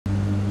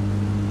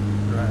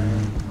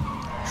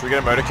Should we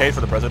get a motorcade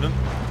for the president?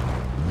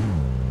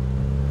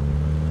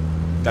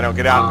 Daniel,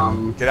 get out.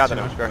 Get out,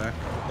 Daniel. Go.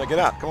 No, get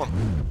out. Come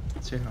on.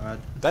 It's too hard.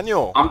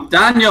 Daniel. I'm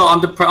Daniel.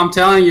 I'm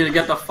telling you to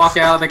get the fuck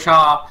out of the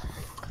car.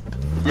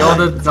 You're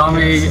the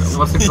dummy.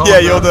 What's it called? Yeah,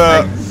 you're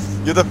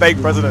the fake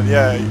president.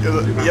 Yeah, you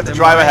have to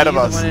drive ahead of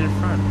us. The one in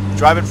front.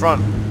 Drive in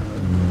front.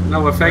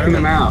 No, we're faking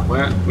them out.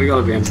 We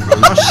gotta be in front.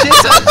 Oh shit!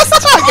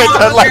 Okay,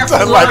 turn left.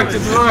 Turn left.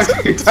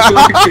 It's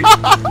working.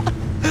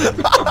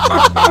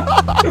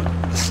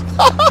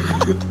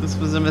 This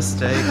was a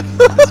mistake.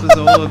 This was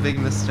all a big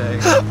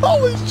mistake.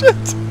 Holy shit!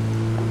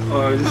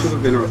 Oh, you should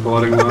have been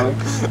recording, Mike.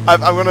 I'm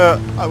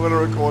gonna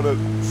record it.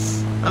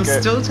 I'm Okay.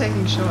 still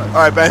taking shots. All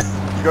right, Ben.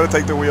 You gotta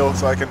take the wheel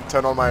so I can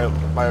turn on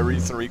my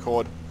recent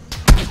record.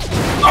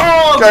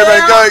 Oh, Go,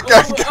 man, go.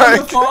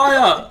 Under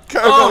fire! Go,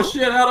 Oh man.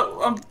 shit!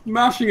 I'm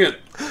mashing it.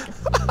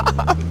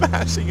 I'm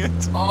mashing it.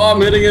 Oh, I'm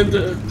hitting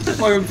into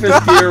fucking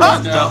 5th gear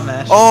right now. Stop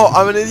mashing. Oh,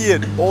 I'm an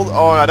idiot.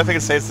 Oh, I don't think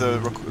it saves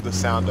the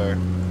sound though.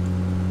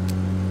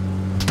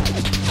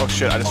 Oh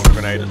shit! I just threw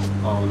a grenade.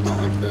 Oh, not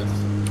like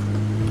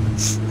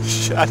this.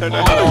 Shit, I don't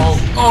know.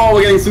 Oh,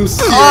 we're getting some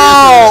serious.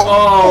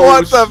 Oh,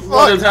 what the fuck?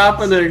 What is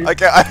happening?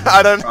 Okay,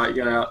 I don't. Right,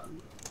 get out.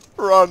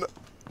 Run.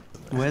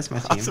 Where's my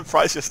I'm team?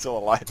 surprised you're still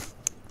alive.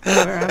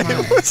 Where am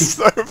It I? was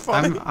so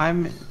funny.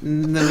 I'm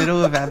in the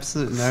middle of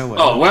absolute nowhere.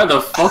 Oh, where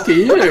the fuck are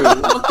you?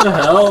 What the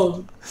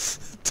hell?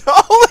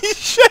 Holy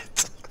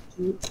shit!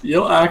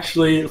 You're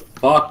actually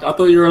fucked. I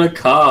thought you were in a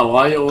car.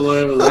 Why are you all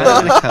over I there?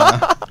 was in a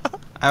car.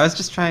 I was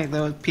just trying.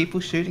 There were people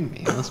shooting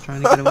me. I was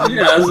trying to get away.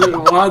 Yeah,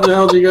 why the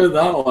hell did you go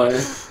that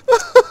way?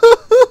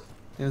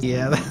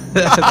 Yeah,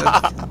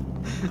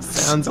 that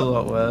sounds a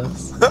lot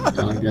worse.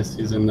 I guess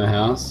he's in the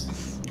house.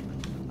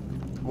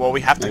 Well, we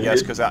have to Maybe.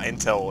 guess because our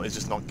intel is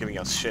just not giving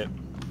us shit.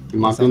 He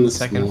might It's be on in the the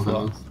second small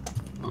floor. house.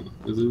 Oh,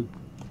 is it?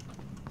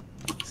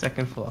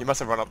 Second floor. You must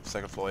have run up the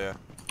second floor, yeah.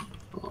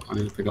 Oh, I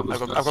need to pick up my I've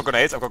got stuff.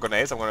 grenades. I'm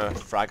gonna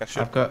frag that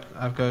shit. I've got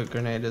a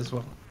grenade as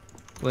well.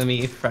 Let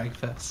me frag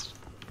first.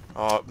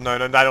 Oh no,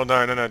 Daniel,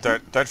 no,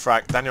 don't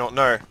frag, Daniel,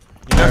 no.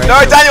 Alright.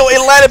 No, Daniel, it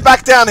landed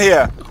back down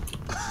here.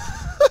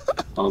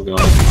 Oh god.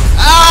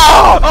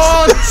 Ow!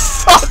 Oh,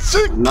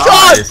 such a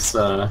Nice,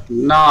 cunt!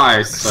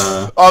 nice.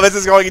 Oh, this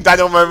is going in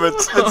Daniel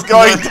moments. It's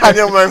going in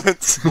Daniel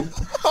moments.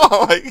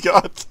 Oh my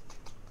god.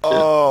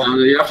 Oh.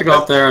 You have to go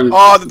up there and.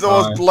 Oh, the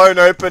door's blown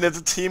open. If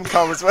the team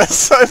comes, we're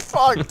so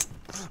fucked.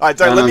 Alright,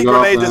 don't let me Daniel, go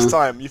up grenade this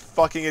there. time. You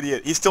fucking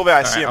idiot. He's still there.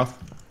 I see him.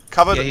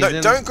 Cover. Yeah, No, he's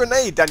in. don't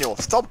grenade, Daniel.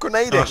 Stop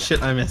grenading. Oh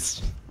shit! I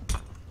missed.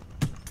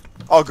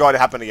 Oh god, it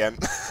happened again.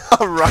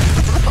 Alright.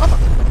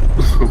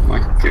 Oh my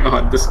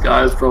god, this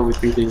guy is probably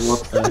thinking,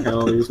 what the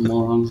hell are these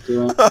morons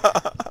doing?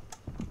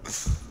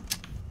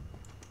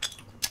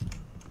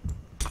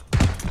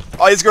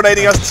 Oh, he's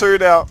grenading us too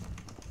now.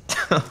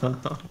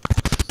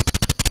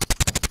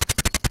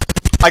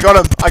 I got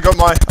him. I got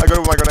my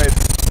grenade.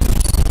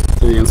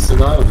 Did he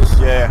insta-die or just...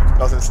 Yeah, that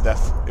was instant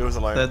death. It was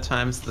alone. Third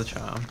time's the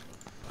charm.